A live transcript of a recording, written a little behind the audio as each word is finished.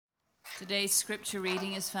Today's scripture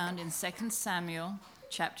reading is found in 2 Samuel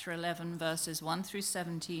chapter 11, verses 1 through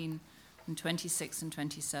 17 and 26 and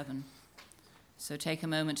 27. So take a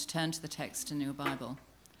moment to turn to the text in your Bible,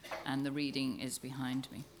 and the reading is behind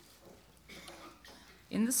me.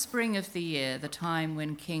 In the spring of the year, the time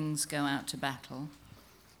when kings go out to battle,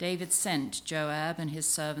 David sent Joab and his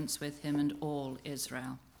servants with him and all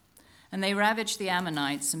Israel. And they ravaged the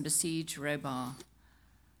Ammonites and besieged Rabbah.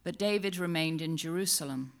 But David remained in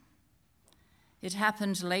Jerusalem. It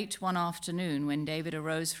happened late one afternoon when David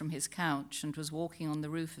arose from his couch and was walking on the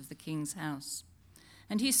roof of the king's house.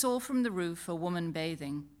 And he saw from the roof a woman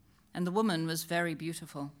bathing, and the woman was very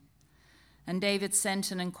beautiful. And David sent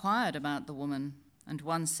and inquired about the woman, and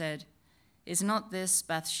one said, "Is not this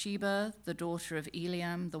Bathsheba, the daughter of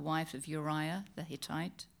Eliam, the wife of Uriah the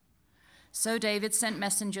Hittite?" So David sent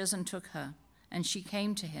messengers and took her, and she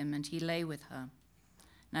came to him, and he lay with her.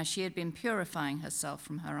 Now she had been purifying herself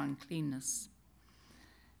from her uncleanness.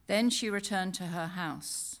 Then she returned to her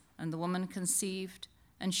house, and the woman conceived,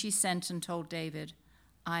 and she sent and told David,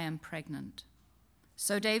 "I am pregnant."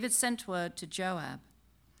 So David sent word to Joab,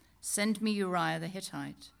 "Send me Uriah the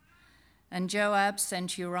Hittite." And Joab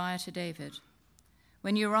sent Uriah to David.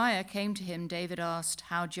 When Uriah came to him, David asked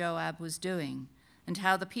how Joab was doing, and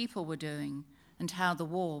how the people were doing, and how the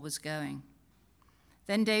war was going.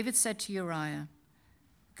 Then David said to Uriah,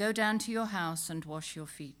 "Go down to your house and wash your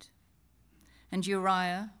feet." And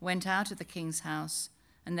Uriah went out of the king's house,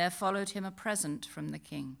 and there followed him a present from the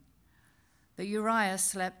king. But Uriah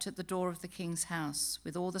slept at the door of the king's house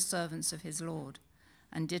with all the servants of his lord,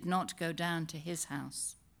 and did not go down to his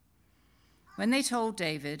house. When they told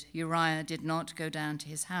David Uriah did not go down to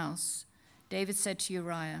his house, David said to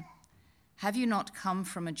Uriah, "Have you not come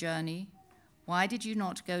from a journey? Why did you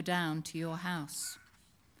not go down to your house?"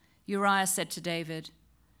 Uriah said to David,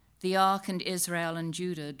 "The ark and Israel and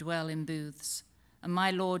Judah dwell in booths, and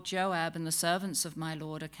my lord Joab and the servants of my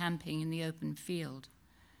lord are camping in the open field.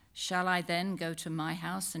 Shall I then go to my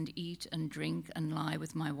house and eat and drink and lie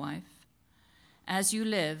with my wife? As you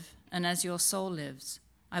live, and as your soul lives,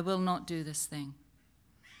 I will not do this thing."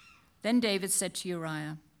 Then David said to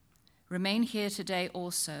Uriah, "Remain here today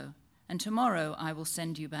also, and tomorrow I will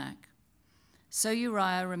send you back." So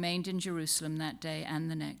Uriah remained in Jerusalem that day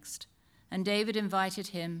and the next, and David invited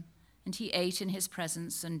him, and he ate in his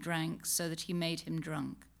presence and drank so that he made him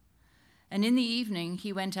drunk. And in the evening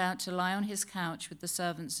he went out to lie on his couch with the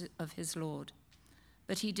servants of his lord,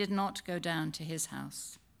 but he did not go down to his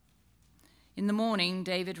house. In the morning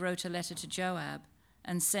David wrote a letter to Joab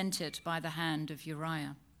and sent it by the hand of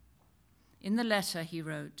Uriah. In the letter he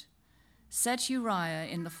wrote, "Set Uriah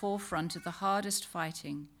in the forefront of the hardest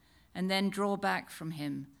fighting, and then draw back from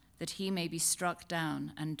him, that he may be struck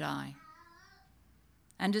down and die."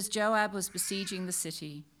 And as Joab was besieging the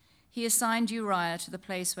city, he assigned Uriah to the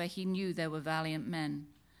place where he knew there were valiant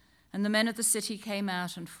men. And the men of the city came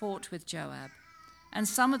out and fought with Joab. And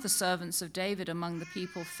some of the servants of David among the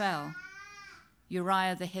people fell.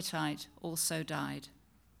 Uriah the Hittite also died.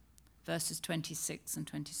 Verses 26 and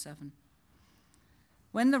 27.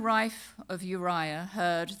 When the wife of Uriah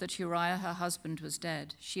heard that Uriah her husband was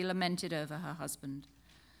dead, she lamented over her husband.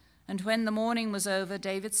 And when the mourning was over,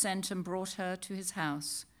 David sent and brought her to his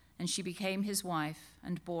house, and she became his wife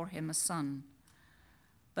and bore him a son.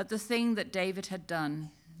 But the thing that David had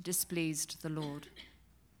done displeased the Lord.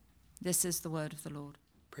 This is the word of the Lord.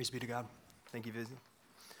 Praise be to God. Thank you, Vizzy.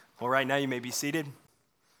 Well, right now you may be seated.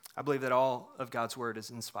 I believe that all of God's word is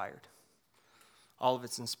inspired. All of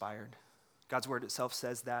it's inspired. God's word itself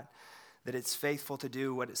says that it's faithful to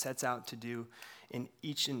do what it sets out to do in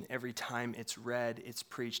each and every time it's read, it's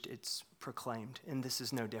preached, it's proclaimed. And this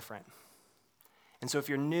is no different. And so if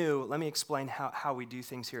you're new, let me explain how we do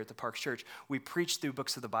things here at the Parks Church. We preach through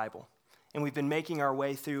books of the Bible. And we've been making our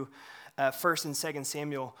way through 1 and 2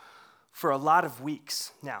 Samuel for a lot of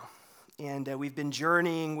weeks now. And we've been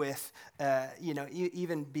journeying with,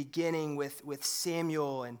 even beginning with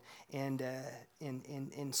Samuel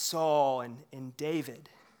and Saul and David.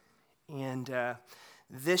 And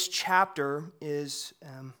this chapter is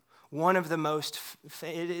one of the most,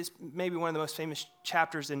 it is maybe one of the most famous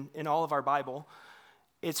chapters in all of our Bible.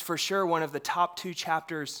 It's for sure one of the top two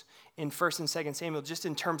chapters in 1 and 2 Samuel, just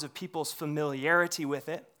in terms of people's familiarity with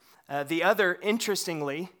it. The other,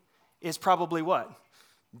 interestingly, is probably what?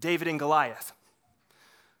 David and Goliath.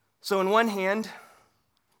 So on one hand,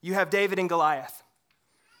 you have David and Goliath.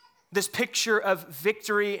 This picture of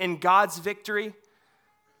victory and God's victory.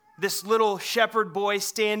 This little shepherd boy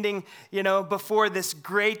standing, before this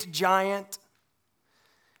great giant.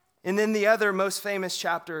 And then the other most famous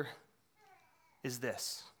chapter is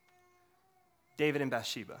this: David and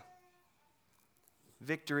Bathsheba.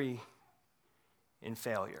 victory in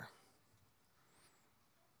failure,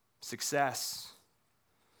 success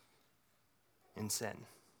in sin.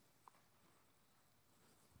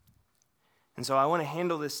 And so I want to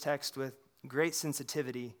handle this text with great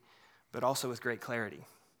sensitivity, but also with great clarity.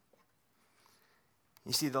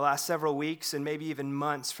 You see, the last several weeks and maybe even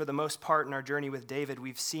months, for the most part in our journey with David,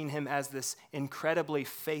 we've seen him as this incredibly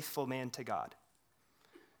faithful man to God.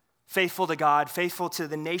 Faithful to God, faithful to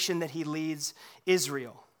the nation that he leads,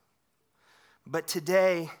 Israel. But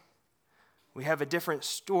today, we have a different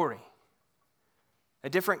story, a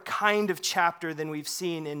different kind of chapter than we've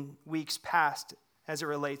seen in weeks past as it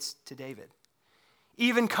relates to David.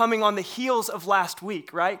 Even coming on the heels of last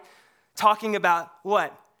week, right? Talking about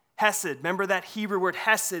what? Hesed. Remember that Hebrew word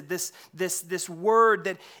hesed, this word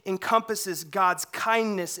that encompasses God's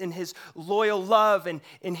kindness and his loyal love and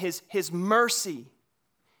in his mercy.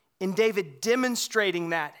 In David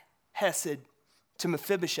demonstrating that hesed to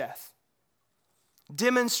Mephibosheth.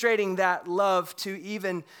 Demonstrating that love to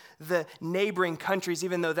even the neighboring countries,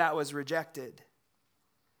 even though that was rejected.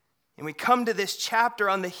 And we come to this chapter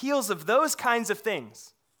on the heels of those kinds of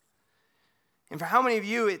things. And for how many of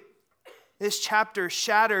you, this chapter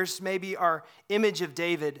shatters maybe our image of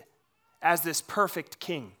David as this perfect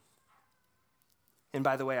king. And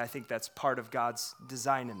by the way, I think that's part of God's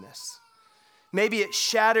design in this. Maybe it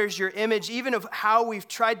shatters your image even of how we've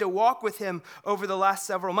tried to walk with him over the last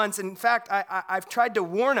several months. In fact, I've tried to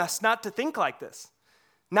warn us not to think like this.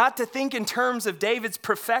 Not to think in terms of David's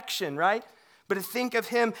perfection, right? But to think of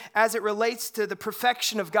him as it relates to the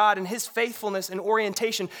perfection of God and his faithfulness and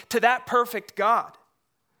orientation to that perfect God.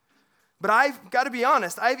 But I've got to be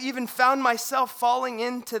honest, I've even found myself falling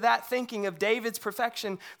into that thinking of David's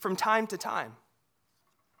perfection from time to time.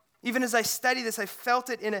 Even as I study this, I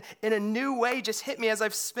felt it in a new way just hit me as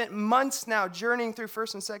I've spent months now journeying through 1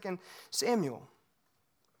 and 2 Samuel.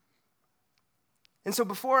 And so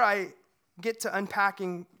before I get to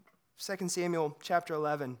unpacking 2 Samuel chapter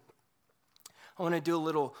 11, I want to do a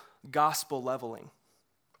little gospel leveling.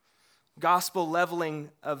 Gospel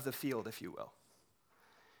leveling of the field, if you will.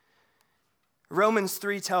 Romans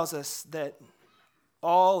 3 tells us that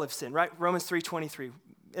all have sinned, right? Romans 3:23.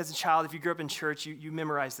 As a child, if you grew up in church, you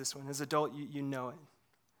memorize this one. As an adult, you know it.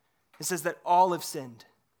 It says that all have sinned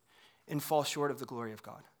and fall short of the glory of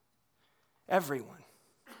God. Everyone,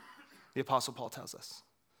 the Apostle Paul tells us,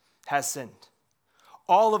 has sinned.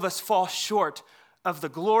 All of us fall short of the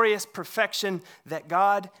glorious perfection that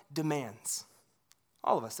God demands.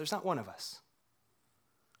 All of us. There's not one of us.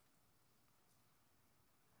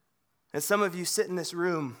 And some of you sit in this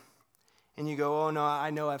room and you go, oh no,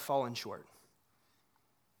 I know I've fallen short.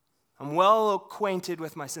 I'm well acquainted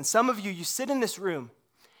with my sin. Some of you sit in this room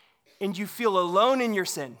and you feel alone in your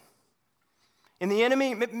sin. And the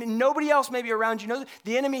enemy, nobody else maybe around you knows,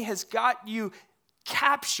 the enemy has got you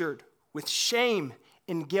captured with shame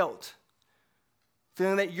and guilt.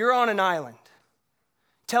 Feeling that you're on an island.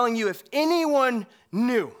 Telling you if anyone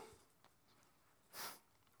knew,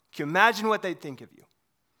 can you imagine what they'd think of you?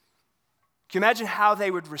 Can you imagine how they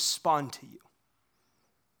would respond to you?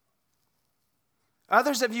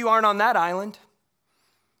 Others of you aren't on that island.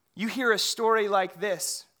 You hear a story like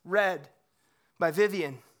this read by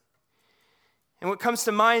Vivian. And what comes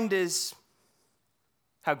to mind is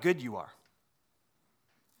how good you are.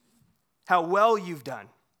 How well you've done.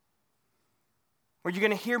 Or you're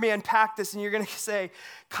going to hear me unpack this and you're going to say,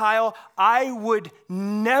 Kyle, I would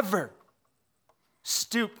never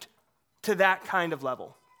stoop to that kind of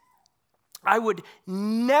level. I would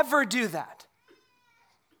never do that.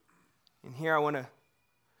 And here I want to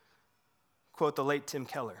quote the late Tim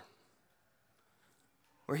Keller,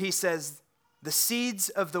 where he says, the seeds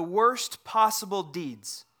of the worst possible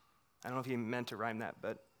deeds, I don't know if he meant to rhyme that,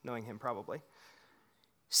 but knowing him probably,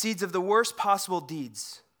 seeds of the worst possible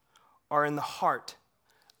deeds are in the heart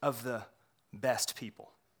of the best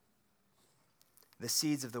people. The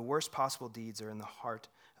seeds of the worst possible deeds are in the heart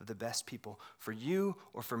of the best people. For you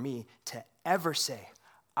or for me to ever say,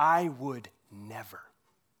 I would never,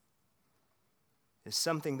 is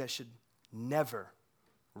something that should never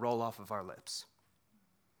roll off of our lips.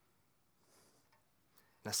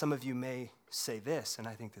 Now, some of you may say this, and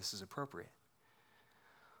I think this is appropriate.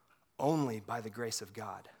 Only by the grace of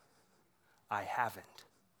God, I haven't, ...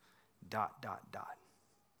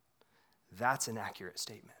 That's an accurate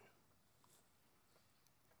statement.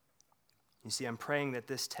 You see, I'm praying that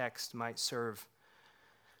this text might serve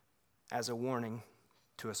as a warning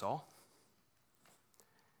to us all,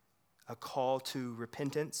 a call to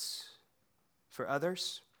repentance for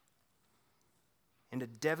others, and a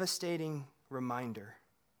devastating reminder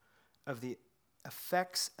of the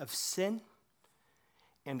effects of sin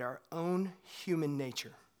and our own human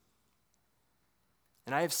nature.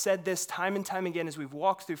 And I have said this time and time again as we've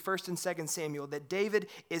walked through 1 and 2 Samuel, that David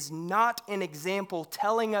is not an example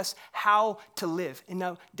telling us how to live. And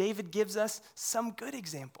now David gives us some good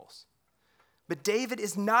examples. But David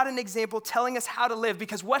is not an example telling us how to live,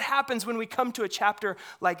 because what happens when we come to a chapter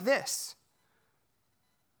like this?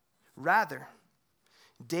 Rather,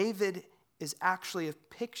 David is actually a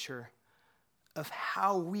picture of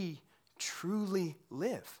how we truly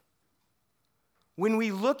live. When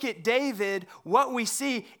we look at David, what we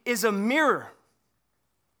see is a mirror.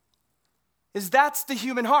 That's the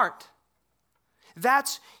human heart.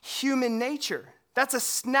 That's human nature. That's a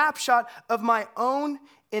snapshot of my own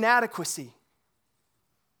inadequacy.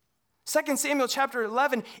 2 Samuel chapter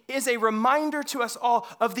 11 is a reminder to us all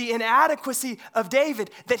of the inadequacy of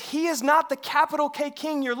David, that he is not the capital K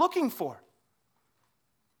king you're looking for.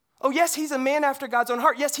 Oh, yes, he's a man after God's own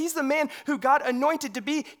heart. Yes, he's the man who God anointed to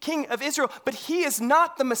be king of Israel, but he is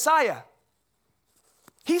not the Messiah.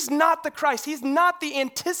 He's not the Christ. He's not the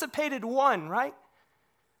anticipated one, right?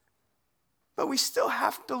 But we still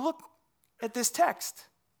have to look at this text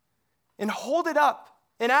and hold it up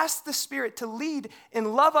and ask the Spirit to lead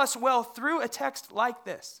and love us well through a text like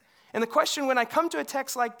this. And the question when I come to a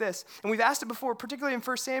text like this, and we've asked it before, particularly in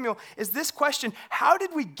 1 Samuel, is this question: how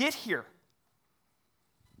did we get here?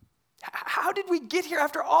 How did we get here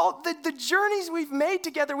after all the journeys we've made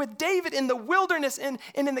together with David in the wilderness and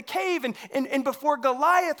in the cave and before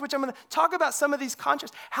Goliath, which I'm going to talk about some of these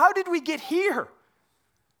contrasts? How did we get here?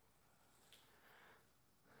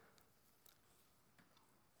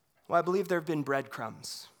 Well, I believe there have been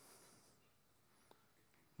breadcrumbs.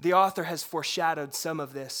 The author has foreshadowed some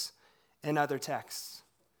of this in other texts,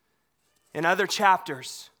 in other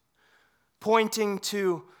chapters, pointing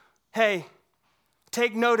to, hey,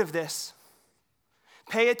 take note of this.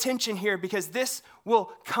 Pay attention here, because this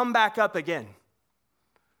will come back up again.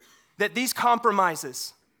 That these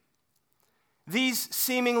compromises, these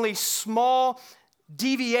seemingly small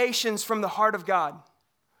deviations from the heart of God,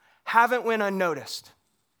 haven't went unnoticed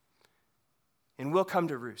and will come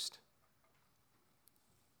to roost.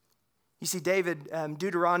 You see, David,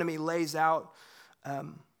 Deuteronomy lays out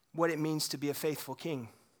what it means to be a faithful king.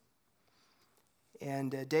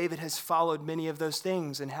 And David has followed many of those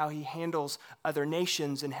things, and how he handles other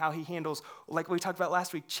nations, and how he handles, like we talked about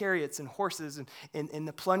last week, chariots and horses and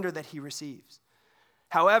the plunder that he receives.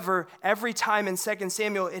 However, every time in 2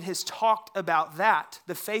 Samuel it has talked about that,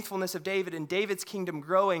 the faithfulness of David and David's kingdom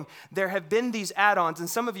growing, there have been these add-ons. And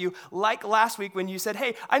some of you, like last week when you said,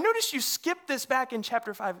 hey, I noticed you skipped this back in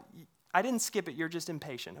chapter 5. I didn't skip it, you're just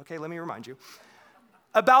impatient. Okay, let me remind you.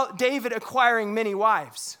 About David acquiring many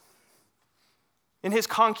wives and his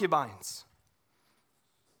concubines.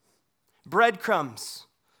 Breadcrumbs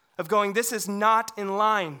of going, this is not in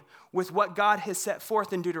line with what God has set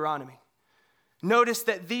forth in Deuteronomy. Notice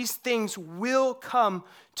that these things will come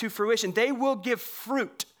to fruition. They will give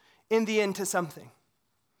fruit in the end to something.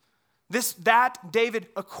 That David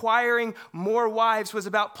acquiring more wives was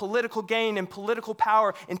about political gain and political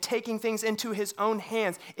power and taking things into his own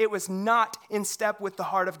hands. It was not in step with the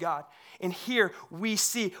heart of God. And here we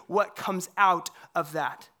see what comes out of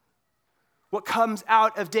that. What comes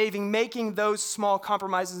out of David making those small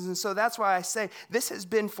compromises. And so that's why I say this has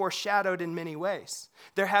been foreshadowed in many ways.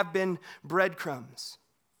 There have been breadcrumbs.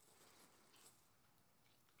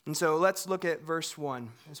 And so let's look at verse 1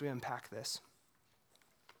 as we unpack this.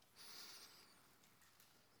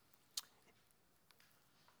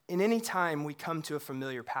 In any time we come to a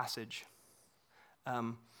familiar passage,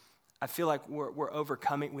 I feel like we're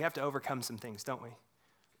overcoming. We have to overcome some things, don't we?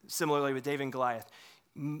 Similarly with David and Goliath.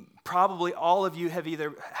 Probably all of you have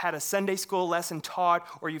either had a Sunday school lesson taught,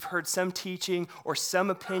 or you've heard some teaching or some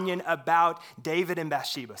opinion about David and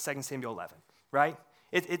Bathsheba, 2 Samuel 11, right?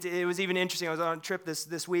 It was even interesting. I was on a trip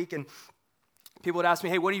this week, and people would ask me,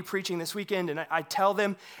 hey, what are you preaching this weekend? And I'd tell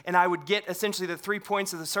them, and I would get essentially the 3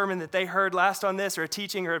 points of the sermon that they heard last on this, or a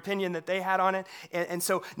teaching or opinion that they had on it. And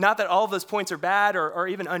so not that all of those points are bad or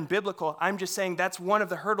even unbiblical. I'm just saying that's one of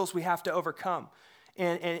the hurdles we have to overcome.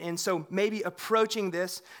 And so maybe approaching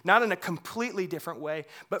this, not in a completely different way,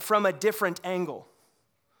 but from a different angle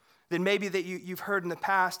than maybe that you've heard in the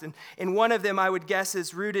past. And one of them, I would guess,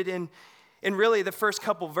 is rooted in really the first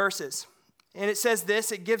couple verses. And it says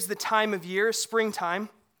this: it gives the time of year, springtime.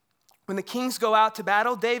 When the kings go out to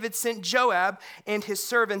battle, David sent Joab and his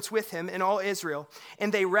servants with him and all Israel,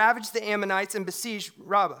 and they ravaged the Ammonites and besieged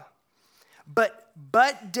Rabbah.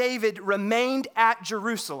 But David remained at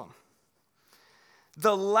Jerusalem.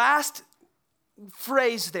 The last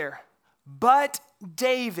phrase there, but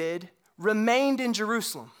David remained in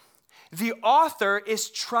Jerusalem. the author is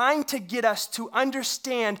trying to get us to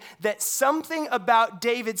understand that something about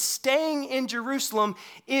David staying in Jerusalem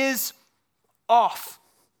is off.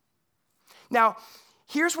 Now,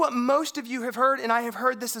 here's what most of you have heard, and I have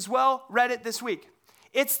heard this as well, read it this week.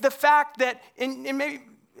 It's the fact that, and maybe,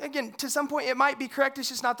 again, to some point it might be correct, it's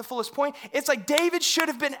just not the fullest point. It's like David should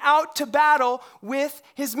have been out to battle with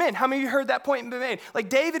his men. How many of you heard that point made? Like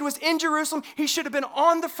David was in Jerusalem, he should have been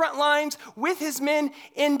on the front lines with his men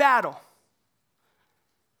in battle.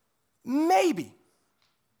 Maybe.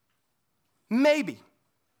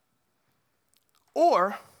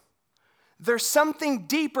 Or there's something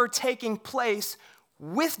deeper taking place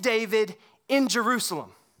with David in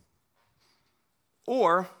Jerusalem.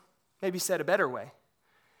 Or, maybe said a better way,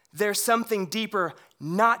 there's something deeper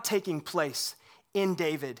not taking place in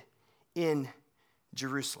David in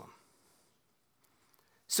Jerusalem.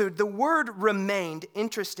 So the word remained,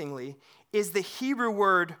 interestingly, is the Hebrew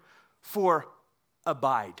word for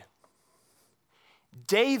abide.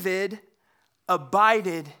 David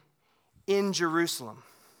abided in Jerusalem.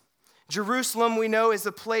 Jerusalem, we know, is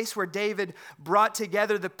the place where David brought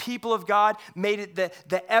together the people of God, made it the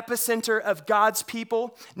epicenter of God's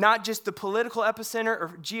people, not just the political epicenter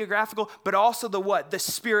or geographical, but also the what? The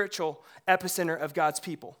spiritual epicenter of God's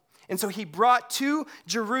people. And so he brought to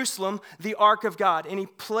Jerusalem the ark of God, and he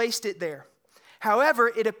placed it there. However,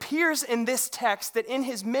 it appears in this text that in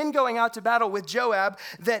his men going out to battle with Joab,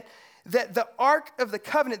 that the Ark of the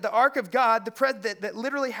Covenant, the Ark of God, that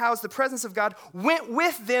literally housed the presence of God, went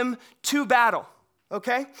with them to battle,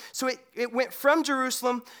 okay? So it went from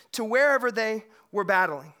Jerusalem to wherever they were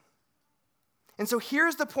battling. And so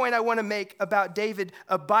here's the point I want to make about David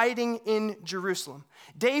abiding in Jerusalem.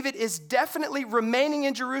 David is definitely remaining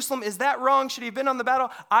in Jerusalem. Is that wrong? Should he have been on the battle?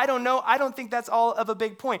 I don't know. I don't think that's all of a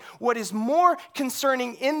big point. What is more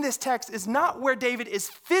concerning in this text is not where David is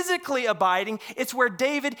physically abiding. It's where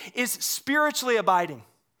David is spiritually abiding.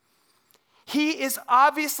 He is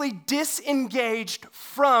obviously disengaged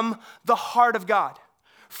from the heart of God,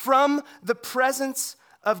 from the presence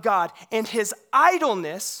of God. And his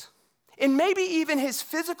idleness, and maybe even his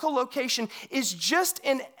physical location, is just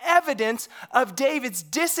an evidence of David's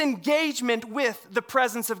disengagement with the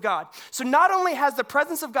presence of God. So not only has the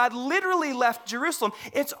presence of God literally left Jerusalem,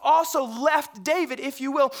 it's also left David, if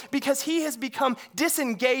you will, because he has become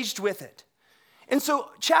disengaged with it. And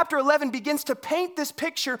so chapter 11 begins to paint this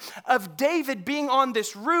picture of David being on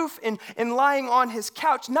this roof and lying on his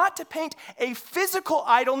couch, not to paint a physical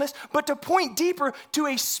idleness, but to point deeper to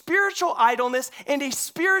a spiritual idleness and a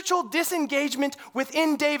spiritual disengagement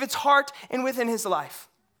within David's heart and within his life.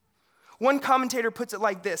 One commentator puts it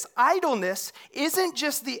like this: idleness isn't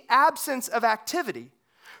just the absence of activity,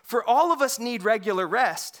 for all of us need regular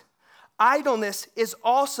rest. Idleness is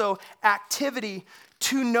also activity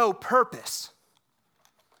to no purpose.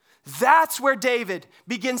 That's where David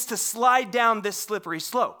begins to slide down this slippery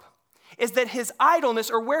slope, is that his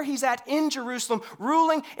idleness, or where he's at in Jerusalem,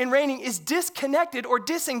 ruling and reigning, is disconnected or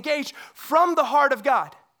disengaged from the heart of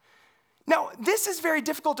God. Now, this is very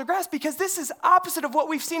difficult to grasp because this is opposite of what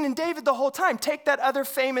we've seen in David the whole time. Take that other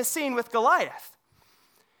famous scene with Goliath.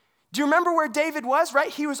 Do you remember where David was, right?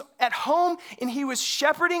 He was at home and he was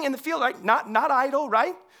shepherding in the field, right? Not idle,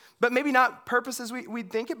 right? But maybe not purpose as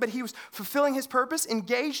we'd think it, but he was fulfilling his purpose,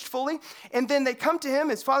 engaged fully. And then they come to him,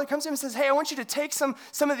 his father comes to him and says, hey, I want you to take some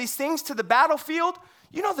of these things to the battlefield.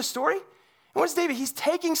 You know the story. And what's David? He's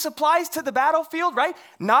taking supplies to the battlefield, right?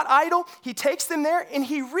 Not idle. He takes them there, and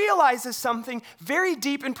he realizes something very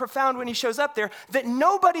deep and profound when he shows up there, that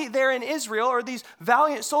nobody there in Israel, or these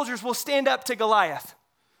valiant soldiers, will stand up to Goliath.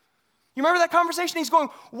 You remember that conversation? He's going,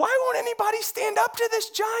 why won't anybody stand up to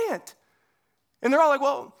this giant? And they're all like,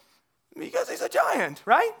 well, because he's a giant,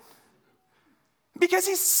 right? Because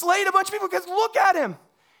he's slayed a bunch of people, because look at him.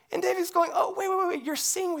 And David's going, oh, wait, you're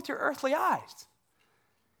seeing with your earthly eyes.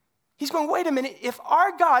 He's going, wait a minute, if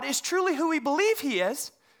our God is truly who we believe he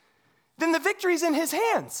is, then the victory's in his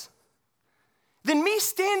hands. Then me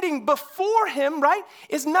standing before him, right,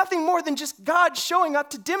 is nothing more than just God showing up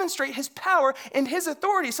to demonstrate his power and his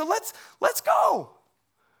authority. So let's go.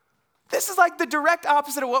 This is like the direct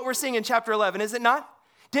opposite of what we're seeing in chapter 11, is it not?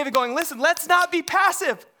 David going, listen, let's not be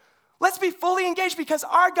passive. Let's be fully engaged because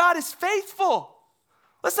our God is faithful.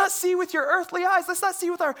 Let's not see with your earthly eyes. Let's not see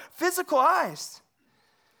with our physical eyes.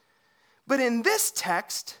 But in this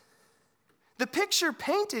text, the picture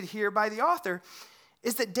painted here by the author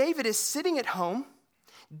is that David is sitting at home,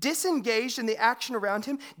 disengaged in the action around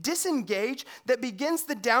him, disengaged that begins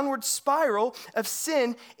the downward spiral of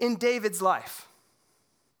sin in David's life.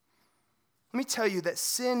 Let me tell you that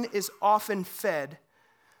sin is often fed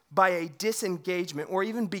by a disengagement, or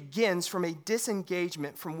even begins from a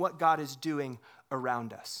disengagement from what God is doing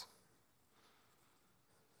around us.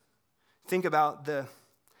 Think about the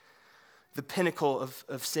pinnacle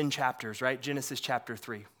of sin chapters, right? Genesis chapter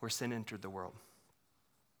 3, where sin entered the world.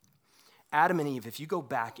 Adam and Eve, if you go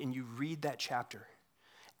back and you read that chapter,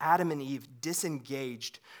 Adam and Eve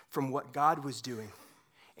disengaged from what God was doing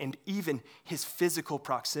and even his physical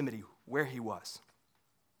proximity, where he was.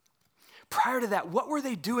 Prior to that, what were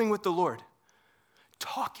they doing with the Lord?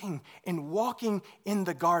 Talking and walking in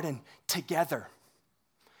the garden together.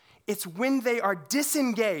 It's when they are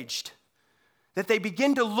disengaged that they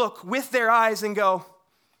begin to look with their eyes and go,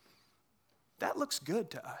 that looks good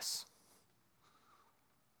to us.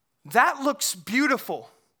 That looks beautiful.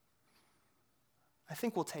 I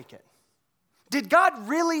think we'll take it. Did God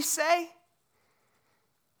really say?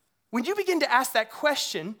 When you begin to ask that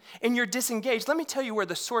question and you're disengaged, let me tell you where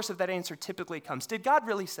the source of that answer typically comes. Did God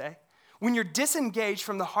really say? When you're disengaged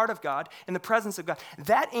from the heart of God and the presence of God,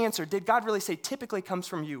 that answer, did God really say, typically comes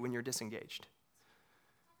from you when you're disengaged.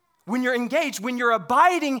 When you're engaged, when you're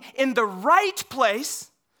abiding in the right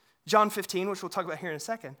place, John 15, which we'll talk about here in a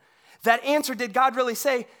second, that answer, did God really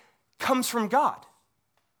say, comes from God.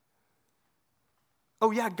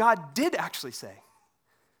 Oh yeah, God did actually say.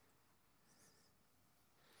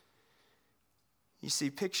 You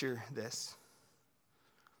see, picture this.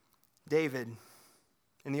 David,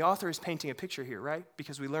 and the author is painting a picture here, right?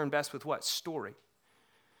 Because we learn best with what? Story.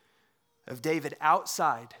 Of David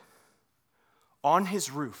outside, on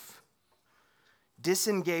his roof,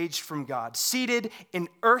 disengaged from God, seated in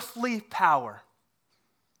earthly power,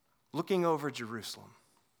 looking over Jerusalem.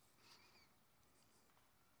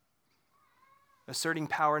 Asserting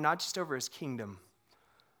power not just over his kingdom,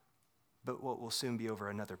 but what will soon be over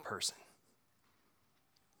another person.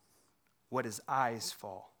 What his eyes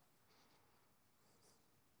fall.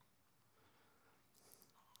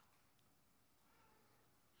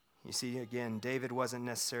 You see, again, David wasn't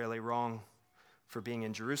necessarily wrong for being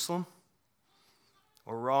in Jerusalem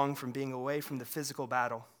or wrong from being away from the physical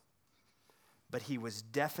battle, but he was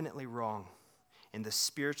definitely wrong in the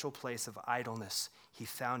spiritual place of idleness he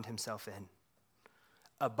found himself in,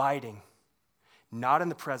 abiding, not in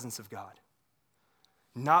the presence of God,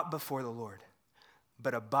 not before the Lord,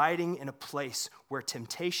 but abiding in a place where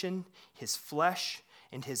temptation, his flesh,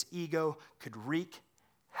 and his ego could wreak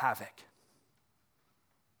havoc.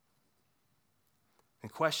 The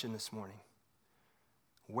question this morning,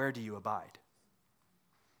 where do you abide?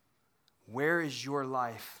 Where is your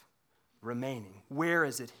life remaining? Where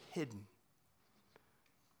is it hidden?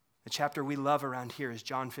 The chapter we love around here is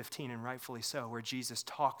John 15, and rightfully so, where Jesus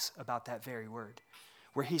talks about that very word,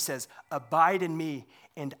 where he says, abide in me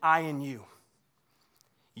and I in you.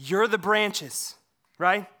 You're the branches,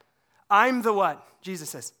 right? I'm the what? Jesus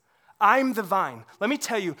says, I'm the vine. Let me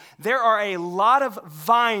tell you, there are a lot of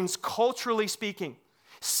vines, culturally speaking,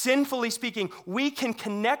 sinfully speaking, we can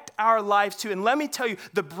connect our lives to. And let me tell you,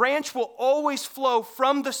 the branch will always flow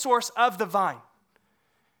from the source of the vine.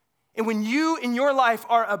 And when you in your life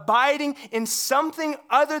are abiding in something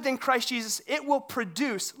other than Christ Jesus, it will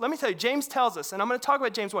produce, let me tell you, James tells us, and I'm going to talk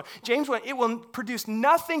about James 1. James 1, it will produce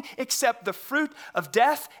nothing except the fruit of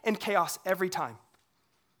death and chaos every time.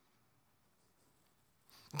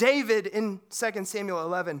 David in 2 Samuel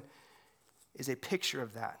 11 is a picture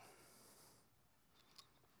of that.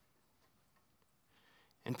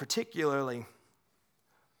 And particularly,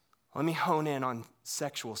 let me hone in on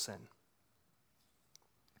sexual sin.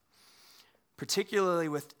 Particularly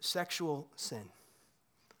with sexual sin,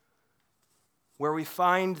 where we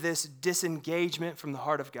find this disengagement from the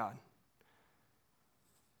heart of God,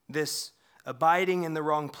 this abiding in the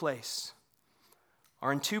wrong place,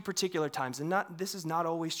 are in two particular times. And this is not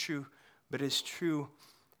always true, but is true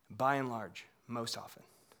by and large, most often.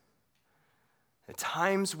 At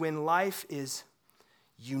times when life is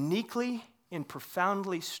uniquely and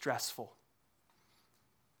profoundly stressful.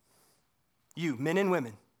 You, men and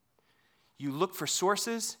women, you look for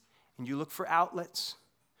sources and you look for outlets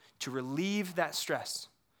to relieve that stress.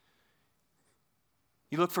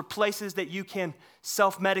 You look for places that you can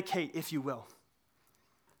self-medicate, if you will.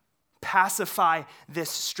 Pacify this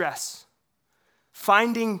stress.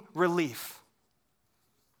 Finding relief.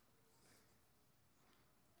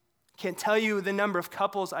 Can't tell you the number of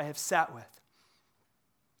couples I have sat with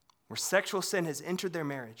where sexual sin has entered their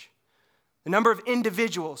marriage. The number of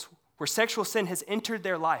individuals where sexual sin has entered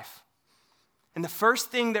their life. And the first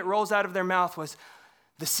thing that rolls out of their mouth was,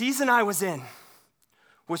 the season I was in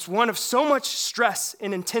was one of so much stress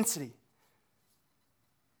and intensity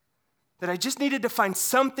that I just needed to find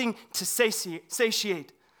something to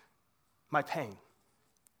satiate my pain.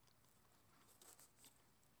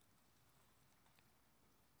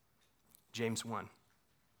 James 1,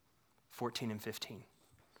 14 and 15.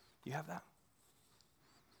 You have that?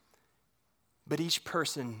 But each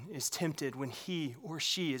person is tempted when he or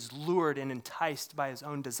she is lured and enticed by his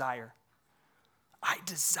own desire. I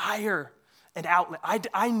desire an outlet.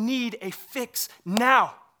 I need a fix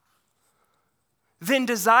now. Then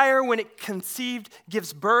desire, when it conceived,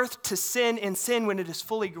 gives birth to sin, and sin, when it is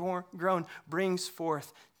fully grown, brings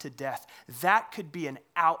forth to death. That could be an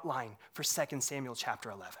outline for 2 Samuel chapter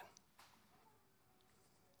 11.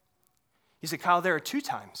 You say, Kyle, there are two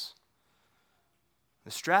times. The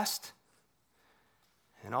stressed,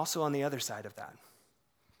 and also on the other side of that,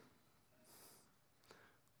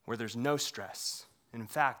 where there's no stress. And in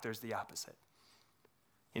fact, there's the opposite.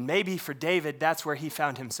 And maybe for David, that's where he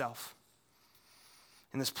found himself.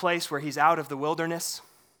 In this place where he's out of the wilderness,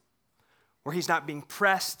 where he's not being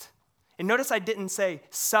pressed. And notice I didn't say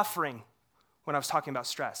suffering when I was talking about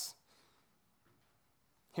stress.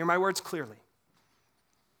 Hear my words clearly.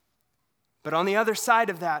 But on the other side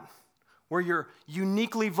of that, where you're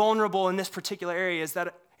uniquely vulnerable in this particular area, is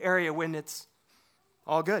that area when it's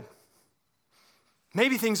all good.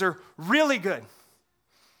 Maybe things are really good.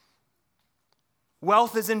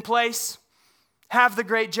 Wealth is in place. Have the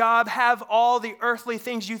great job, have all the earthly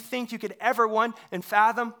things you think you could ever want and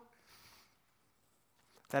fathom.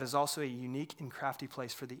 That is also a unique and crafty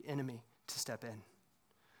place for the enemy to step in.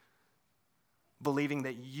 Believing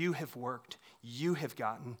that you have worked, you have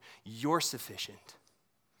gotten, you're sufficient.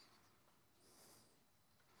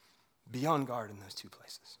 Be on guard in those two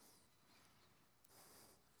places.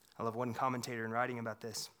 I love one commentator in writing about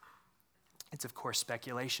this. It's, of course,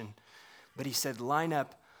 speculation. But he said, line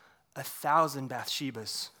up 1,000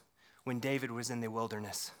 Bathshebas when David was in the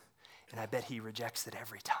wilderness, and I bet he rejects it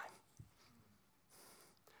every time.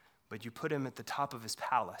 But you put him at the top of his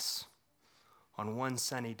palace on one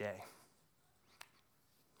sunny day,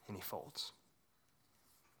 and he folds.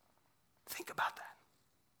 Think about that.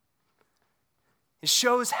 It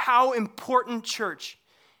shows how important, church,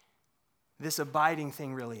 this abiding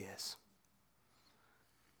thing really is.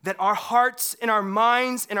 That our hearts and our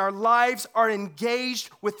minds and our lives are engaged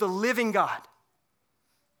with the living God.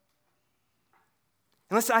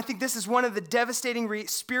 And listen, I think this is one of the devastating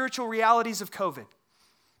spiritual realities of COVID.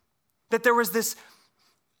 That there was this,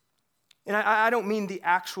 and I don't mean the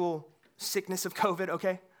actual sickness of COVID,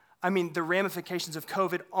 okay? I mean the ramifications of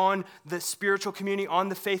COVID on the spiritual community, on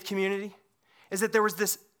the faith community, is that there was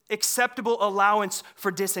this acceptable allowance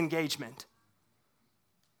for disengagement.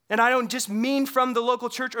 And I don't just mean from the local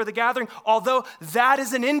church or the gathering, although that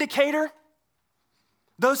is an indicator.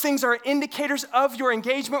 Those things are indicators of your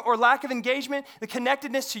engagement or lack of engagement, the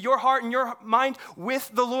connectedness to your heart and your mind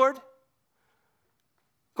with the Lord.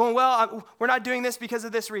 Going, well, we're not doing this because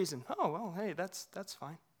of this reason. Oh, well, hey, that's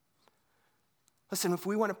fine. Listen, if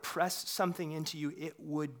we want to press something into you, it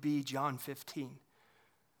would be John 15.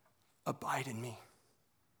 Abide in me.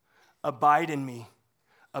 Abide in me.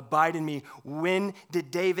 Abide in me. When did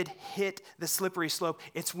David hit the slippery slope?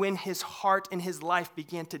 It's when his heart and his life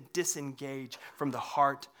began to disengage from the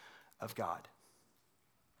heart of God.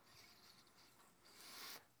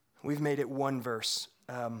 We've made it one verse.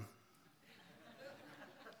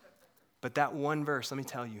 But that one verse, let me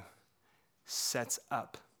tell you, sets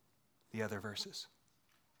up the other verses.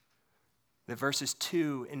 The verses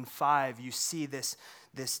 2 and 5, you see this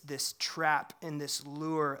trap and this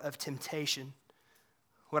lure of temptation.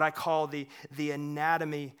 What I call the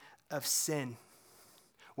anatomy of sin.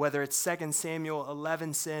 Whether it's 2 Samuel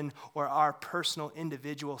 11 sin or our personal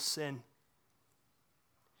individual sin.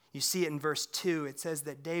 You see it in verse 2. It says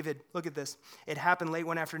that David, look at this. It happened late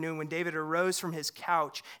one afternoon when David arose from his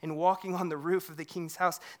couch and walking on the roof of the king's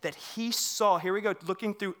house that he saw, here we go,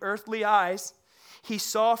 looking through earthly eyes, he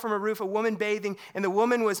saw from a roof a woman bathing, and the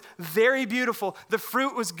woman was very beautiful. The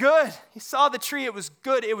fruit was good. He saw the tree. It was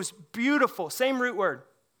good. It was beautiful. Same root word.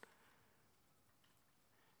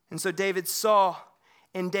 And so David saw,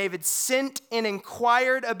 and David sent and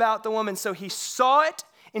inquired about the woman. So he saw it,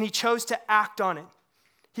 and he chose to act on it.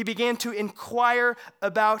 He began to inquire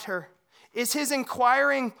about her. Is his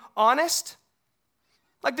inquiring honest?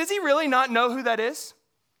 Like, does he really not know who that is?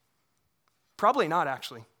 Probably not,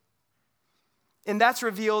 actually. And that's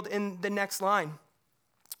revealed in the next line.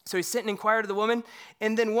 So he sent and inquired of the woman,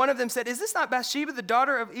 and then one of them said, is this not Bathsheba, the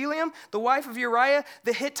daughter of Eliam, the wife of Uriah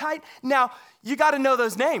the Hittite? Now, you got to know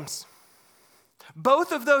those names.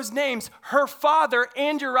 Both of those names, her father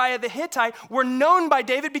and Uriah the Hittite, were known by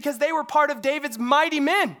David because they were part of David's mighty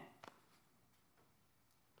men.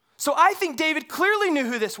 So I think David clearly knew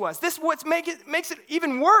who this was. This what makes it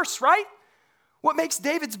even worse, right? What makes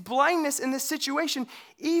David's blindness in this situation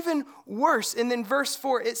even worse? And then verse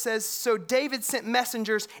 4, it says, so David sent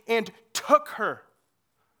messengers and took her.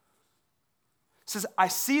 It says, I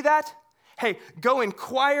see that. Hey, go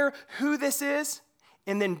inquire who this is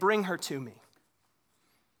and then bring her to me.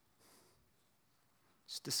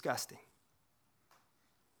 It's disgusting.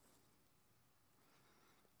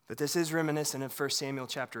 But this is reminiscent of 1 Samuel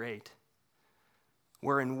chapter 8,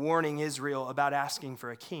 where in warning Israel about asking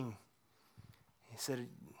for a king, he said,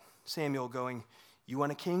 Samuel going, you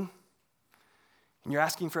want a king? And you're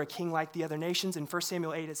asking for a king like the other nations? In 1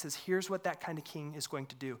 Samuel 8, it says, here's what that kind of king is going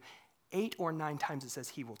to do. 8 or 9 times it says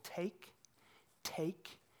he will take.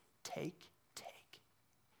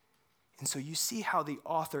 And so you see how the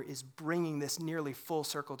author is bringing this nearly full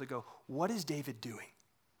circle to go, what is David doing?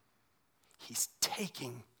 He's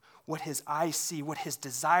taking what his eyes see, what his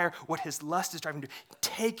desire, what his lust is driving to,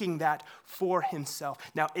 taking that for himself.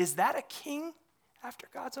 Now, is that a king after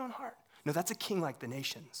God's own heart? No, that's a king like the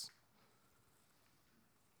nations.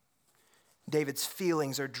 David's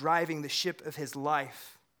feelings are driving the ship of his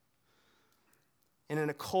life. And in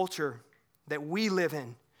a culture that we live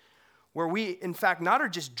in, where we, in fact, not are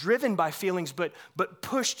just driven by feelings, but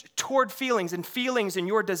pushed toward feelings, and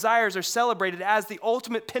your desires are celebrated as the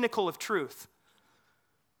ultimate pinnacle of truth.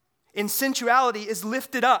 And sensuality is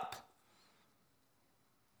lifted up,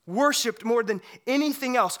 worshiped more than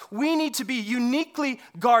anything else. We need to be uniquely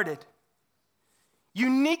guarded,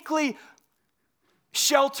 uniquely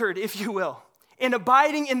sheltered, if you will, and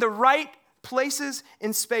abiding in the right places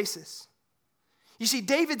and spaces. You see,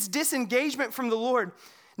 David's disengagement from the Lord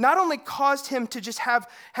not only caused him to just have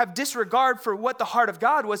disregard for what the heart of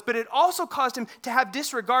God was, but it also caused him to have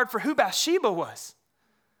disregard for who Bathsheba was.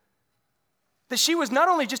 That she was not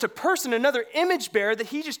only just a person, another image bearer that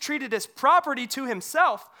he just treated as property to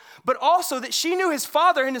himself, but also that she knew his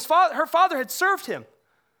father and her father had served him.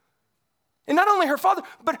 And not only her father,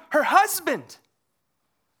 but her husband.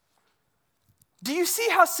 Do you see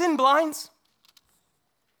how sin blinds?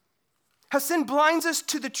 How sin blinds us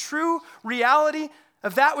to the true reality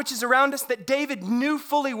of that which is around us that David knew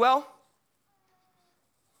fully well?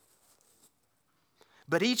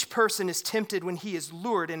 But each person is tempted when he is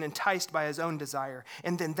lured and enticed by his own desire.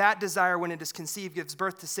 And then that desire, when it is conceived, gives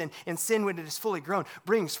birth to sin. And sin, when it is fully grown,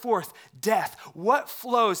 brings forth death. What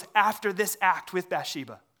flows after this act with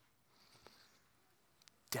Bathsheba?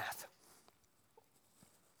 Death.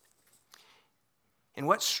 And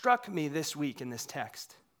what struck me this week in this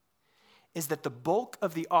text is that the bulk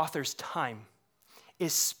of the author's time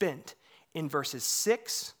is spent in verses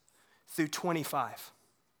 6 through 25.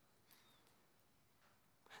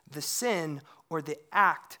 The sin or the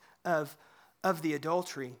act of the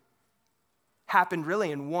adultery happened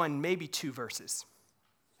really in 1, maybe 2 verses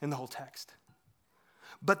in the whole text.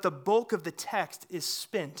 But the bulk of the text is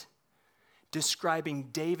spent describing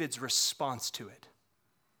David's response to it.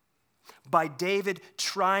 By David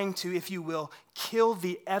trying to, if you will, kill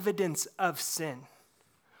the evidence of sin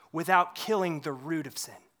without killing the root of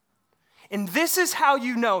sin. And this is how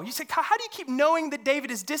you know. You say, how do you keep knowing that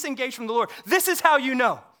David is disengaged from the Lord? This is how you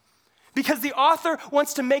know. Because the author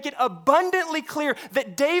wants to make it abundantly clear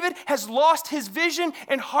that David has lost his vision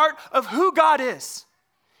and heart of who God is.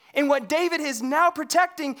 And what David is now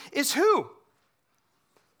protecting is who?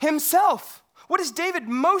 Himself. What is David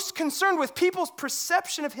most concerned with? People's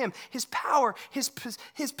perception of him, his power, his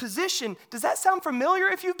position. Does that sound familiar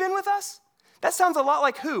if you've been with us? That sounds a lot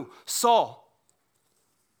like who? Saul.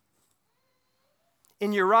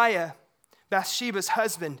 And Uriah, Bathsheba's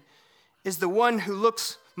husband, is the one who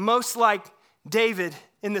looks most like David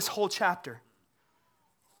in this whole chapter.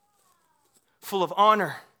 Full of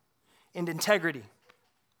honor and integrity.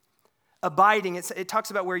 Abiding, it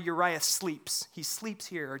talks about where Uriah sleeps. He sleeps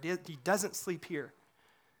here, or he doesn't sleep here.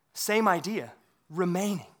 Same idea,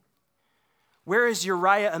 remaining. Where is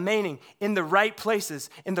Uriah remaining? In the right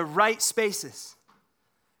places, in the right spaces.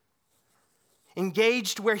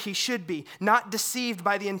 Engaged where he should be, not deceived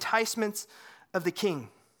by the enticements of the king.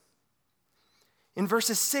 In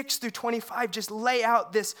verses 6 through 25, just lay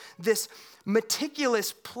out this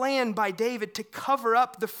meticulous plan by David to cover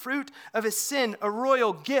up the fruit of his sin, a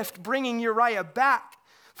royal gift, bringing Uriah back,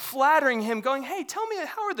 flattering him, going, hey, tell me,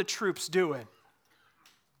 how are the troops doing?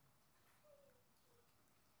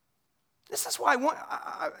 This is why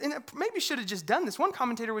and I maybe should have just done this. One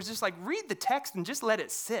commentator was just like, read the text and just let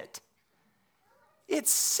it sit.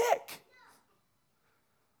 It's sick.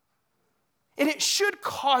 And it should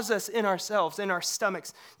cause us in ourselves, in our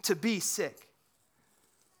stomachs, to be sick.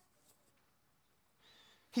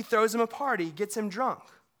 He throws him a party, gets him drunk.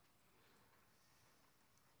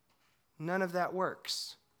 None of that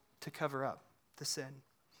works to cover up the sin.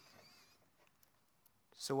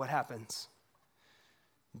 So what happens?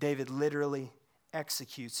 David literally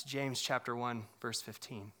executes James chapter 1, verse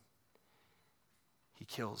 15. He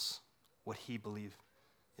kills what he believes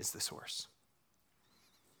is the source.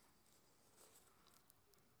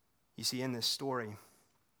 You see, in this story,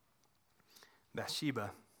 Bathsheba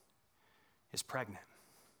is pregnant.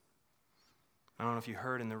 I don't know if you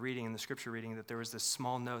heard in the scripture reading, that there was this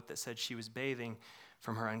small note that said she was bathing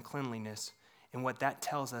from her uncleanliness. And what that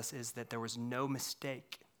tells us is that there was no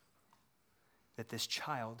mistake that this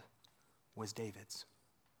child was David's.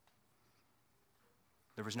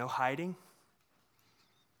 There was no hiding.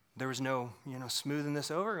 There was no, smoothing this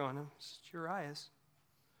over, going, it's Uriah's.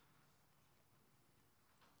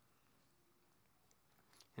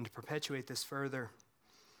 And to perpetuate this further,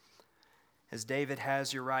 as David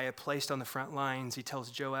has Uriah placed on the front lines, he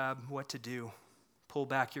tells Joab what to do. Pull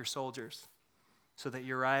back your soldiers so that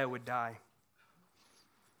Uriah would die.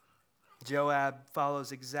 Joab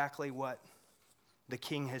follows exactly what the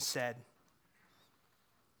king has said.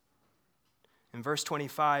 In verse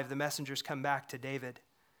 25, the messengers come back to David,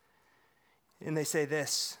 and they say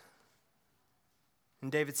this.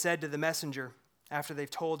 And David said to the messenger, after they've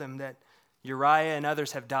told him that Uriah and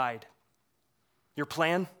others have died, your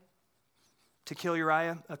plan to kill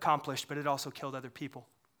Uriah, accomplished, but it also killed other people.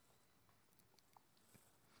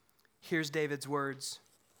 Here's David's words.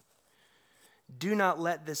 Do not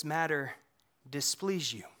let this matter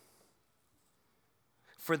displease you,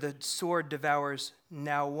 for the sword devours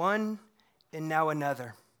now one and now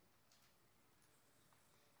another.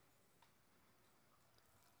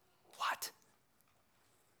 What?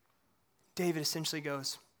 David essentially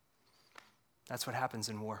goes, that's what happens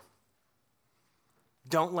in war.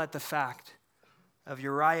 Don't let the fact of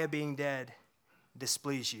Uriah being dead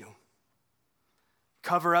displease you.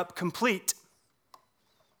 Cover up complete,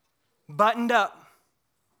 buttoned up,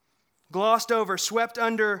 glossed over, swept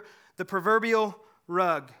under the proverbial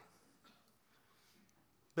rug.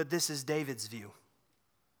 But this is David's view,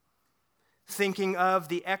 thinking of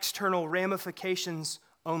the external ramifications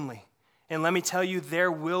only. And let me tell you,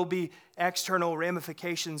 there will be external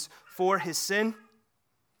ramifications for his sin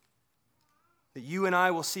that you and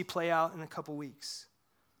I will see play out in a couple weeks.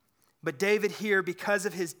 But David here, because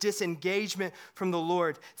of his disengagement from the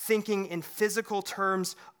Lord, thinking in physical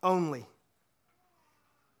terms only.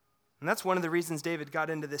 And that's one of the reasons David got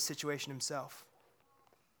into this situation himself.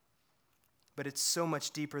 But it's so much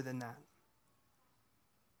deeper than that.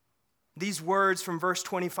 These words from verse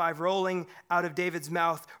 25 rolling out of David's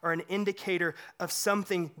mouth are an indicator of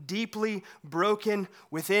something deeply broken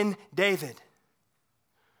within David.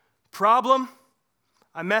 Problem,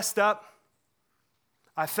 I messed up.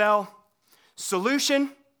 I fell.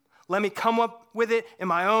 Solution, let me come up with it in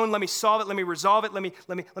my own. Let me solve it. Let me resolve it. Let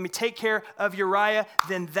me take care of Uriah.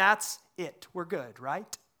 Then that's it. We're good,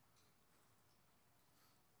 right?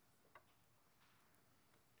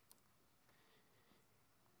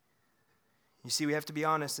 You see, we have to be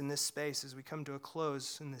honest in this space as we come to a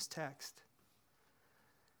close in this text,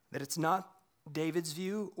 that it's not David's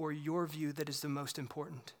view or your view that is the most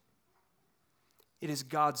important. It is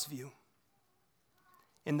God's view.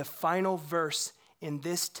 In the final verse in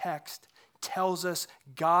this text tells us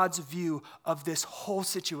God's view of this whole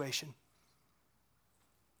situation.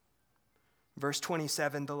 Verse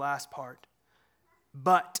 27, the last part.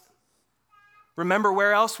 But. Remember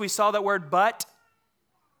where else we saw that word but?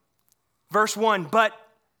 Verse 1, but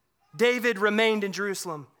David remained in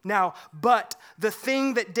Jerusalem. Now, but the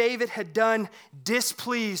thing that David had done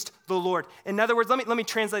displeased the Lord. In other words, let me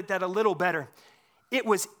translate that a little better. It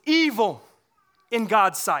was evil in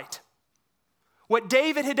God's sight. What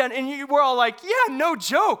David had done, and we're all like, yeah, no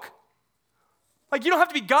joke. Like, you don't have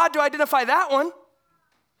to be God to identify that one.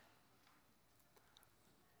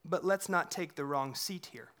 But let's not take the wrong seat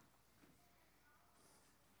here.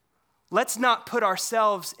 Let's not put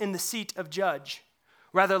ourselves in the seat of judge.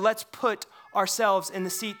 Rather, let's put ourselves in the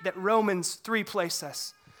seat that Romans 3 places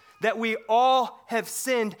us. That we all have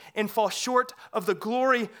sinned and fall short of the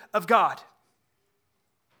glory of God.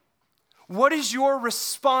 What is your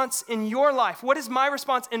response in your life? What is my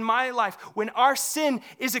response in my life when our sin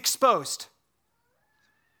is exposed?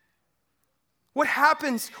 What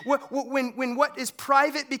happens when what is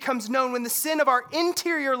private becomes known, when the sin of our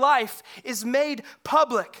interior life is made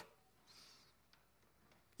public?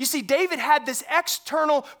 You see, David had this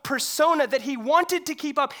external persona that he wanted to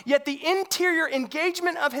keep up, yet the interior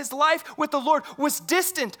engagement of his life with the Lord was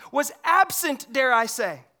distant, was absent, dare I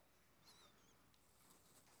say.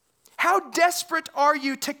 How desperate are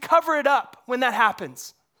you to cover it up when that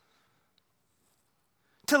happens?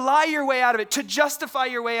 To lie your way out of it, to justify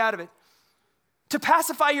your way out of it. to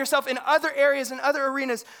pacify yourself in other areas and other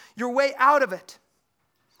arenas, your way out of it.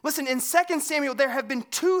 Listen, in 2 Samuel, there have been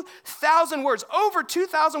 2,000 words, over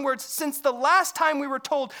 2,000 words since the last time we were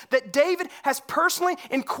told that David has personally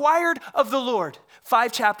inquired of the Lord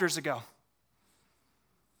 5 chapters ago.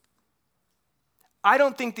 I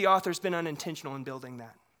don't think the author's been unintentional in building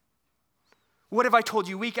that. What have I told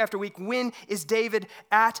you week after week? When is David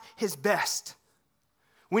at his best?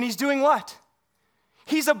 When he's doing what?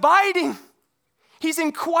 He's abiding. He's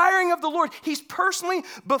inquiring of the Lord. He's personally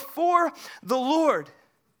before the Lord.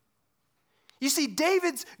 You see,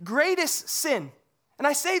 David's greatest sin, and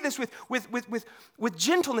I say this with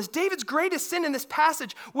gentleness, David's greatest sin in this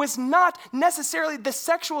passage was not necessarily the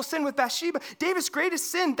sexual sin with Bathsheba. David's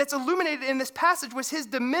greatest sin that's illuminated in this passage was his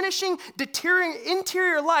diminishing, deteriorating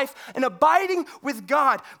interior life and abiding with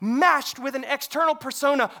God, matched with an external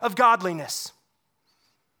persona of godliness.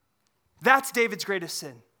 That's David's greatest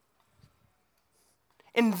sin.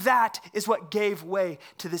 And that is what gave way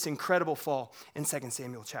to this incredible fall in 2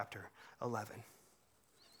 Samuel chapter 11.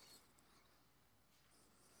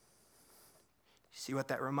 See, what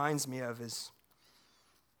that reminds me of is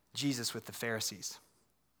Jesus with the Pharisees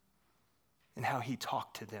and how he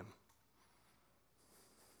talked to them.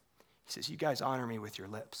 He says, you guys honor me with your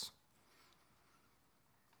lips.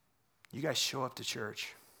 You guys show up to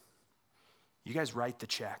church. You guys write the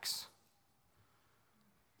checks.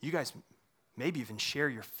 You guys maybe even share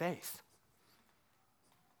your faith.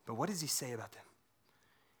 But what does he say about them?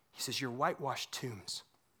 He says, you're whitewashed tombs.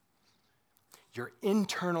 Your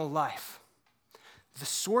internal life, the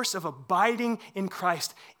source of abiding in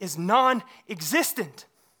Christ, is non-existent.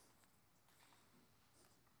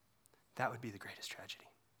 That would be the greatest tragedy.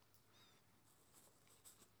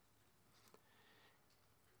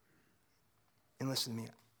 And listen to me.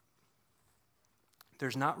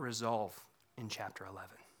 There's not resolve in chapter 11.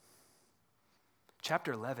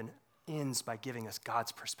 Chapter 11 ends by giving us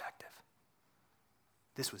God's perspective.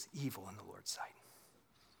 This was evil in the Lord's sight.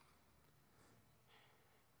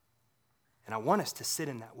 And I want us to sit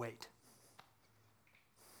in that weight.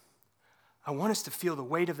 I want us to feel the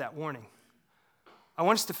weight of that warning. I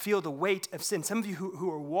want us to feel the weight of sin. Some of you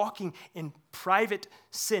who are walking in private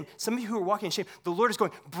sin, some of you who are walking in shame, the Lord is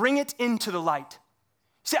going, bring it into the light.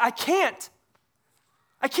 You say, I can't.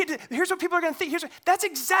 Here's what people are going to think. That's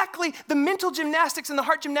exactly the mental gymnastics and the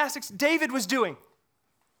heart gymnastics David was doing.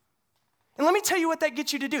 And let me tell you what that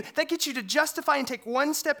gets you to do. That gets you to justify and take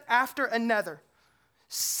one step after another.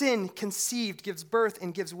 Sin conceived gives birth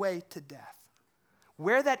and gives way to death.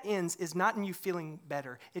 Where that ends is not in you feeling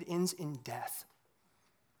better. It ends in death.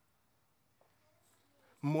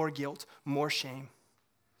 More guilt, more shame.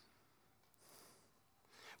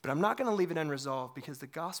 But I'm not going to leave it unresolved because the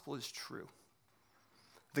gospel is true.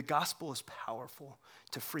 The gospel is powerful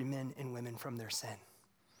to free men and women from their sin.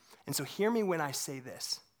 And so hear me when I say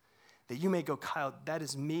this. That you may go, Kyle, that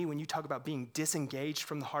is me when you talk about being disengaged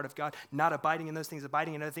from the heart of God, not abiding in those things,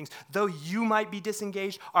 abiding in other things. Though you might be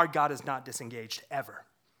disengaged, our God is not disengaged ever.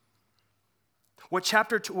 What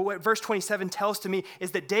verse 27 tells to me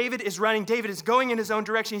is that David is running, David is going in his own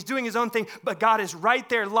direction, he's doing his own thing, but God is right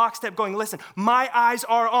there, lockstep, going, listen, my eyes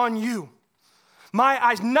are on you. My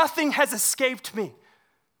eyes, nothing has escaped me.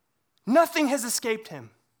 Nothing has escaped him.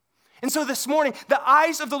 And so this morning, the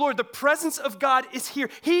eyes of the Lord, the presence of God is here.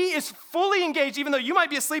 He is fully engaged, even though you might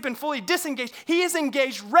be asleep and fully disengaged. He is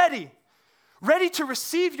engaged, ready to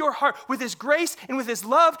receive your heart with his grace and with his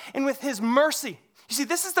love and with his mercy. You see,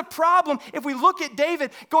 this is the problem if we look at David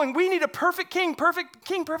going, we need a perfect king, perfect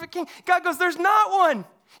king, perfect king. God goes, there's not one.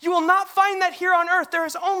 You will not find that here on earth. There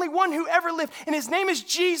is only one who ever lived, and his name is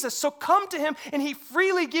Jesus. So come to him, and he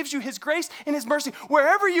freely gives you his grace and his mercy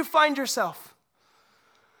wherever you find yourself.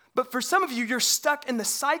 But for some of you, you're stuck in the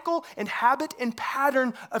cycle and habit and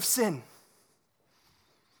pattern of sin.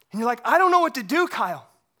 And you're like, I don't know what to do, Kyle.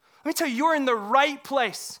 Let me tell you, you're in the right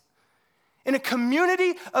place. In a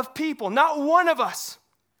community of people, not one of us,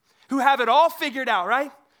 who have it all figured out,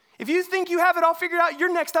 right? If you think you have it all figured out,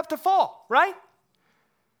 you're next up to fall, right?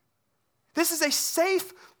 This is a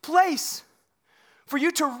safe place for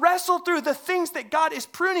you to wrestle through the things that God is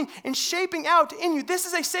pruning and shaping out in you. This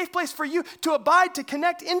is a safe place for you to abide, to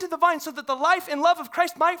connect into the vine so that the life and love of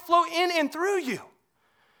Christ might flow in and through you.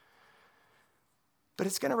 But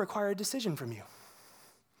it's going to require a decision from you,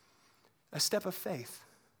 a step of faith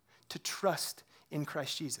to trust in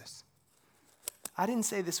Christ Jesus. I didn't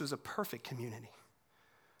say this was a perfect community.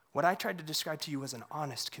 What I tried to describe to you was an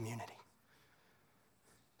honest community.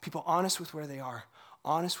 People honest with where they are,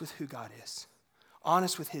 honest with who God is.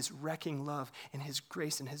 Honest with his wrecking love and his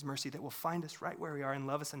grace and his mercy that will find us right where we are and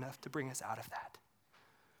love us enough to bring us out of that.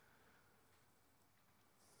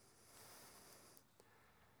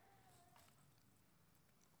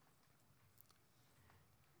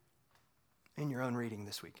 in your own reading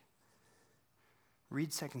this week.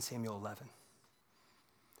 Read 2 Samuel 11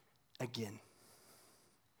 again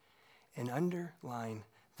and underline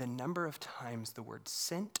the number of times the word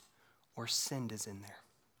sent or sinned is in there.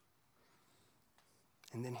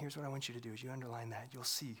 And then here's what I want you to do. As you underline that,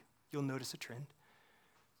 you'll notice a trend.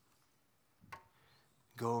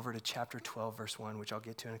 Go over to chapter 12, verse 1, which I'll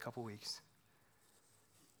get to in a couple weeks.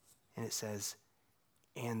 And it says,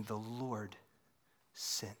 and the Lord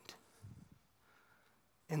sent.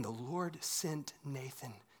 And the Lord sent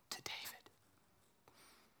Nathan to David.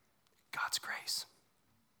 God's grace.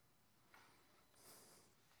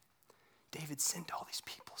 David sent all these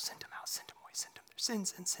people, sent them out, sent them away, sent them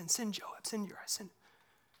there. Send Joab, send Uriah, send.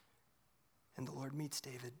 And the Lord meets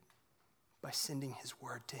David by sending his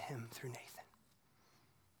word to him through Nathan.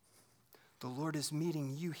 The Lord is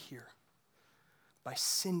meeting you here by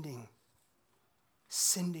sending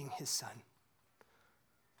his son.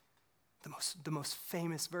 The most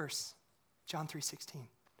famous verse, John 3:16.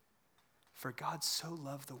 For God so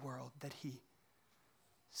loved the world that he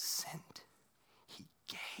sent, he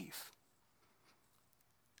gave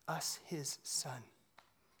us his son,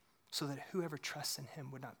 so that whoever trusts in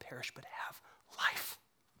him would not perish but have life.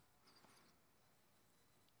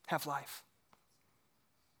 Have life.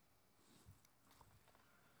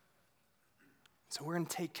 So we're going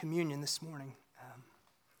to take communion this morning.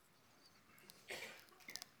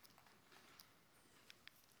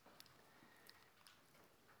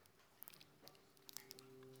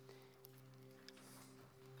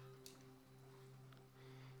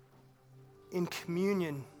 In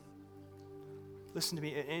communion, listen to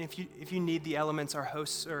me, and if you need the elements, our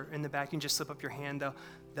hosts are in the back. You can just slip up your hand.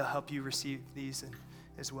 They'll help you receive these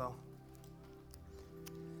as well.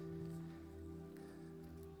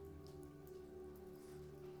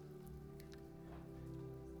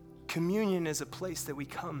 Communion is a place that we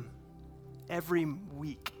come every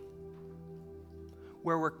week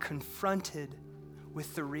where we're confronted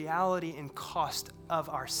with the reality and cost of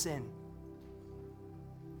our sin.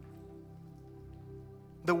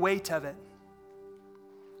 The weight of it.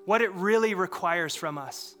 What it really requires from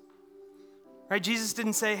us. Right? Jesus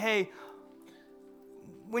didn't say, hey,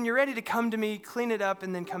 when you're ready to come to me, clean it up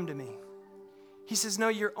and then come to me. He says, no,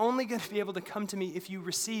 you're only going to be able to come to me if you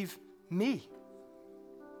receive me.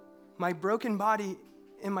 My broken body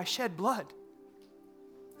and my shed blood.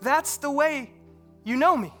 That's the way you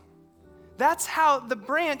know me. That's how the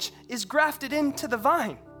branch is grafted into the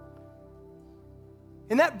vine.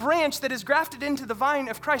 And that branch that is grafted into the vine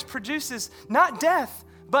of Christ produces not death,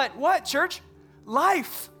 but what, church?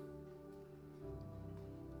 Life.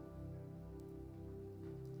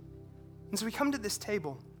 And so we come to this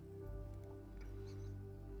table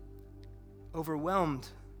overwhelmed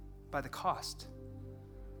by the cost,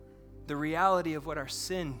 the reality of what our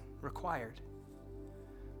sin required.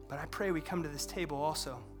 But I pray we come to this table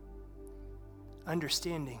also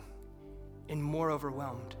understanding and more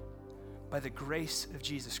overwhelmed by the grace of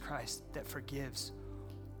Jesus Christ that forgives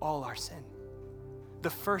all our sin. The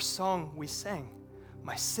first song we sang,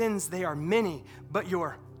 my sins, they are many, but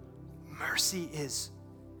your mercy is.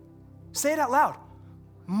 Say it out loud.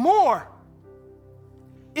 More.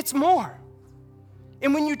 It's more.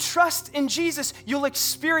 And when you trust in Jesus, you'll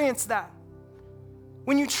experience that.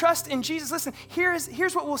 When you trust in Jesus, listen,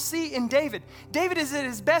 here's what we'll see in David. David is at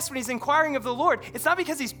his best when he's inquiring of the Lord. It's not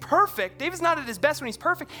because he's perfect. David's not at his best when he's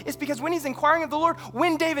perfect. It's because when he's inquiring of the Lord,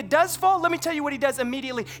 when David does fall, let me tell you what he does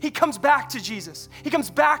immediately. He comes back to Jesus. He comes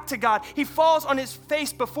back to God. He falls on his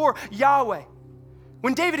face before Yahweh.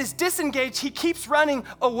 When David is disengaged, he keeps running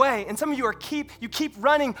away. And some of you keep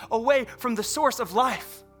running away from the source of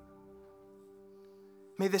life.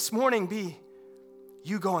 May this morning be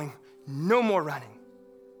you going, no more running.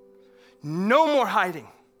 No more hiding.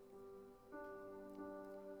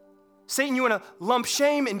 Satan, you want to lump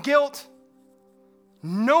shame and guilt?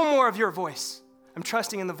 No more of your voice. I'm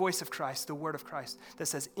trusting in the voice of Christ, the word of Christ that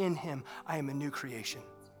says, in him I am a new creation,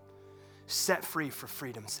 set free for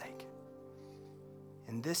freedom's sake.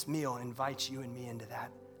 And this meal invites you and me into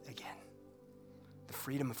that again. The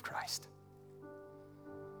freedom of Christ.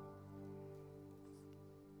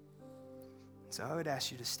 So I would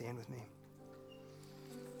ask you to stand with me.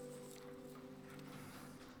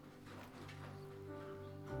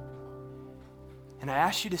 And I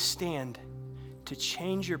ask you to stand to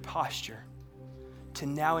change your posture to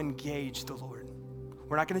now engage the Lord.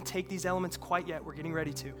 We're not going to take these elements quite yet. We're getting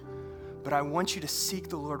ready to. But I want you to seek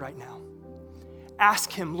the Lord right now.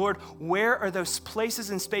 Ask him, Lord, where are those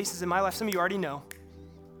places and spaces in my life, some of you already know,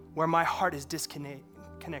 where my heart is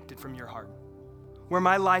disconnected from your heart, where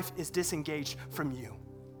my life is disengaged from you.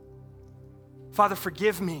 Father,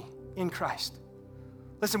 forgive me in Christ.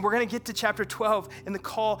 Listen, we're going to get to chapter 12 and the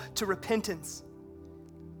call to repentance.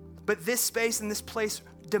 But this space and this place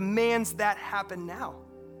demands that happen now.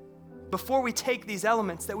 Before we take these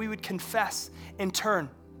elements, that we would confess and turn.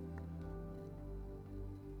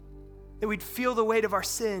 That we'd feel the weight of our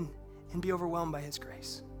sin and be overwhelmed by his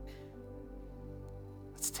grace.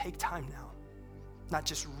 Let's take time now, not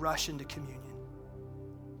just rush into communion.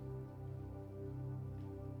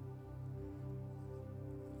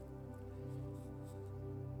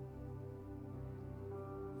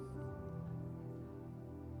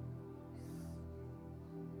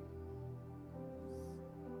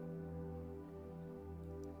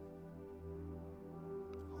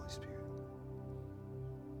 Holy Spirit.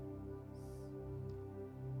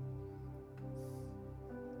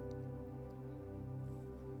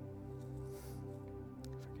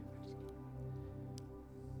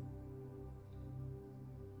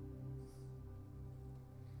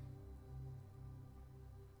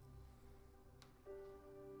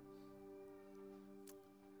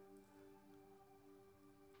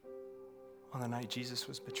 On the night Jesus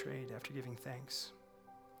was betrayed, after giving thanks,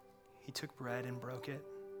 he took bread and broke it,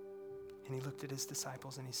 and he looked at his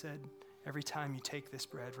disciples and he said, every time you take this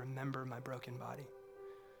bread, remember my broken body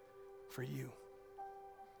for you.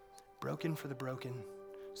 Broken for the broken,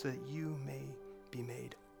 so that you may be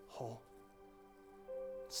made whole.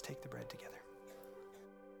 Let's take the bread together.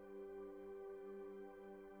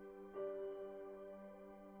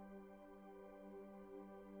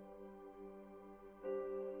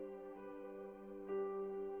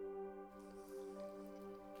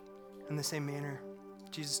 In the same manner,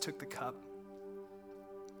 Jesus took the cup.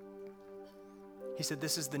 He said,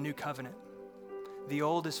 this is the new covenant. The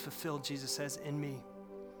old is fulfilled, Jesus says, in me.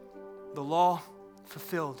 The law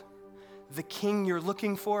fulfilled. The king you're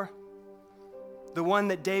looking for, the one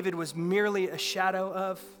that David was merely a shadow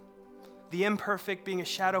of, the imperfect being a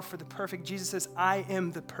shadow for the perfect. Jesus says, I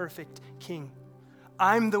am the perfect king.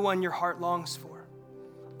 I'm the one your heart longs for.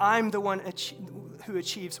 I'm the one who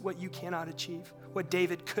achieves what you cannot achieve, what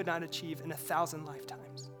David could not achieve in 1,000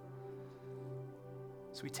 lifetimes.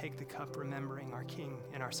 So we take the cup remembering our King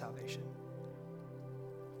and our salvation.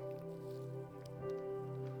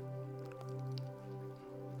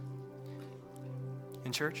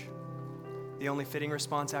 In church, the only fitting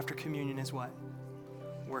response after communion is what?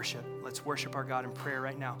 Worship. Let's worship our God in prayer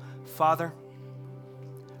right now. Father,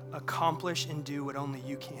 accomplish and do what only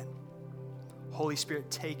you can. Holy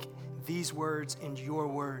Spirit, take these words and your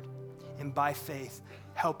word, and by faith,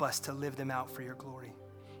 help us to live them out for your glory.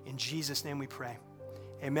 In Jesus' name we pray.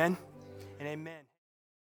 Amen and amen.